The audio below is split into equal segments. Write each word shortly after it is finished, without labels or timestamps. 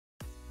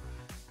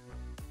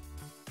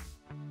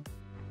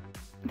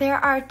There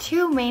are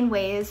two main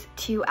ways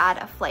to add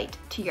a flight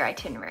to your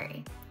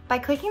itinerary. By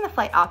clicking the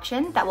flight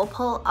option, that will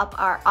pull up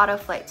our auto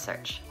flight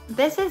search.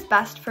 This is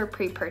best for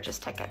pre-purchase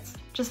tickets.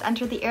 Just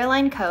enter the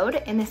airline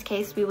code, in this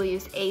case we will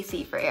use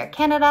AC for Air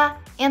Canada,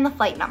 and the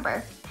flight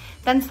number.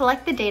 Then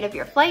select the date of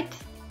your flight,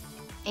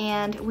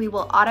 and we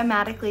will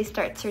automatically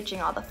start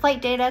searching all the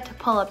flight data to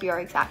pull up your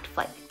exact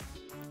flight.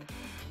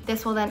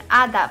 This will then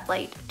add that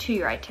flight to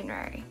your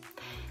itinerary.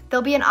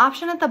 There'll be an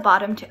option at the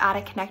bottom to add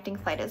a connecting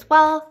flight as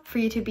well, for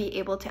you to be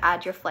able to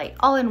add your flight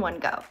all in one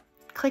go.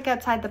 Click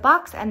outside the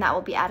box and that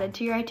will be added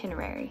to your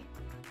itinerary.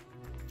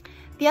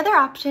 The other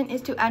option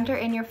is to enter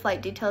in your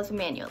flight details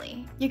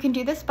manually. You can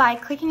do this by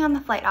clicking on the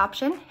flight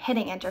option,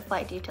 hitting enter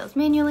flight details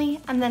manually,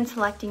 and then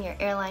selecting your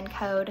airline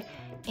code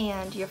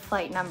and your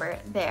flight number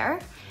there.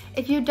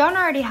 If you don't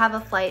already have a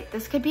flight,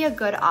 this could be a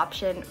good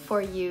option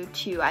for you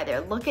to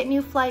either look at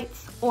new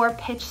flights or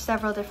pitch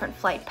several different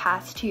flight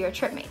paths to your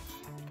trip mates.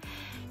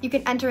 You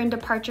can enter in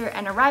departure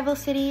and arrival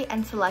city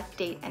and select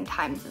date and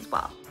times as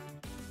well.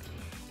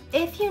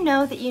 If you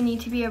know that you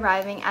need to be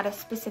arriving at a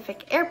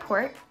specific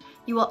airport,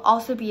 you will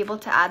also be able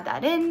to add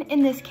that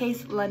in this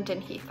case, London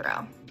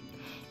Heathrow.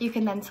 You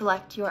can then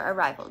select your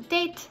arrival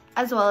date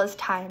as well as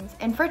times,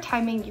 and for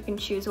timing you can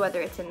choose whether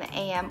it's in the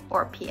AM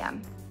or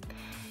PM.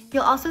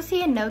 You'll also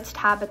see a notes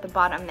tab at the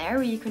bottom there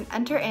where you can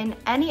enter in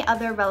any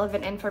other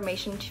relevant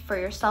information for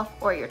yourself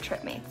or your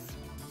trip mates.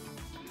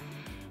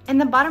 In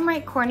the bottom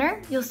right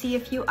corner, you'll see a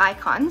few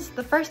icons.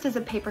 The first is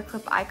a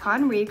paperclip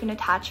icon where you can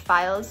attach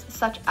files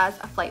such as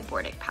a flight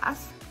boarding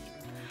pass.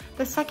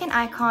 The second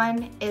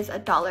icon is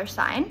a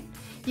 $sign.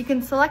 You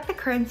can select the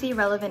currency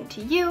relevant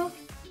to you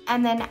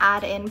and then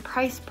add in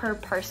price per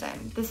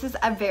person. This is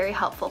a very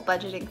helpful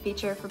budgeting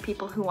feature for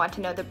people who want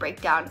to know the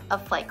breakdown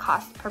of flight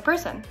costs per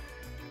person.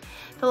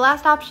 The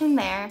last option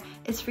there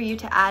is for you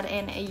to add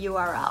in a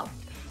URL.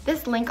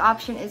 This link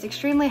option is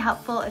extremely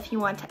helpful if you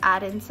want to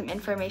add in some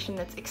information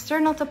that's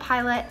external to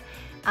Pilot,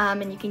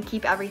 and you can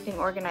keep everything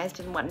organized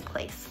in one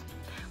place.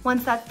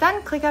 Once that's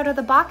done, click out of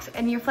the box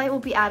and your flight will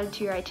be added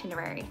to your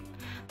itinerary.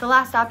 The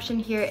last option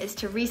here is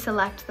to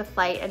reselect the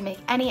flight and make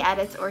any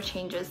edits or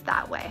changes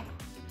that way.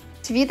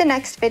 To view the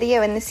next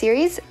video in the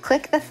series,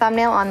 click the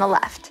thumbnail on the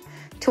left.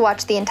 To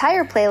watch the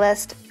entire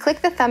playlist,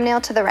 click the thumbnail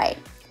to the right.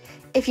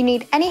 If you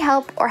need any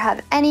help or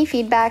have any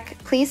feedback,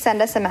 please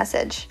send us a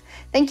message.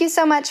 Thank you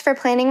so much for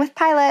planning with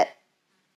Pilot.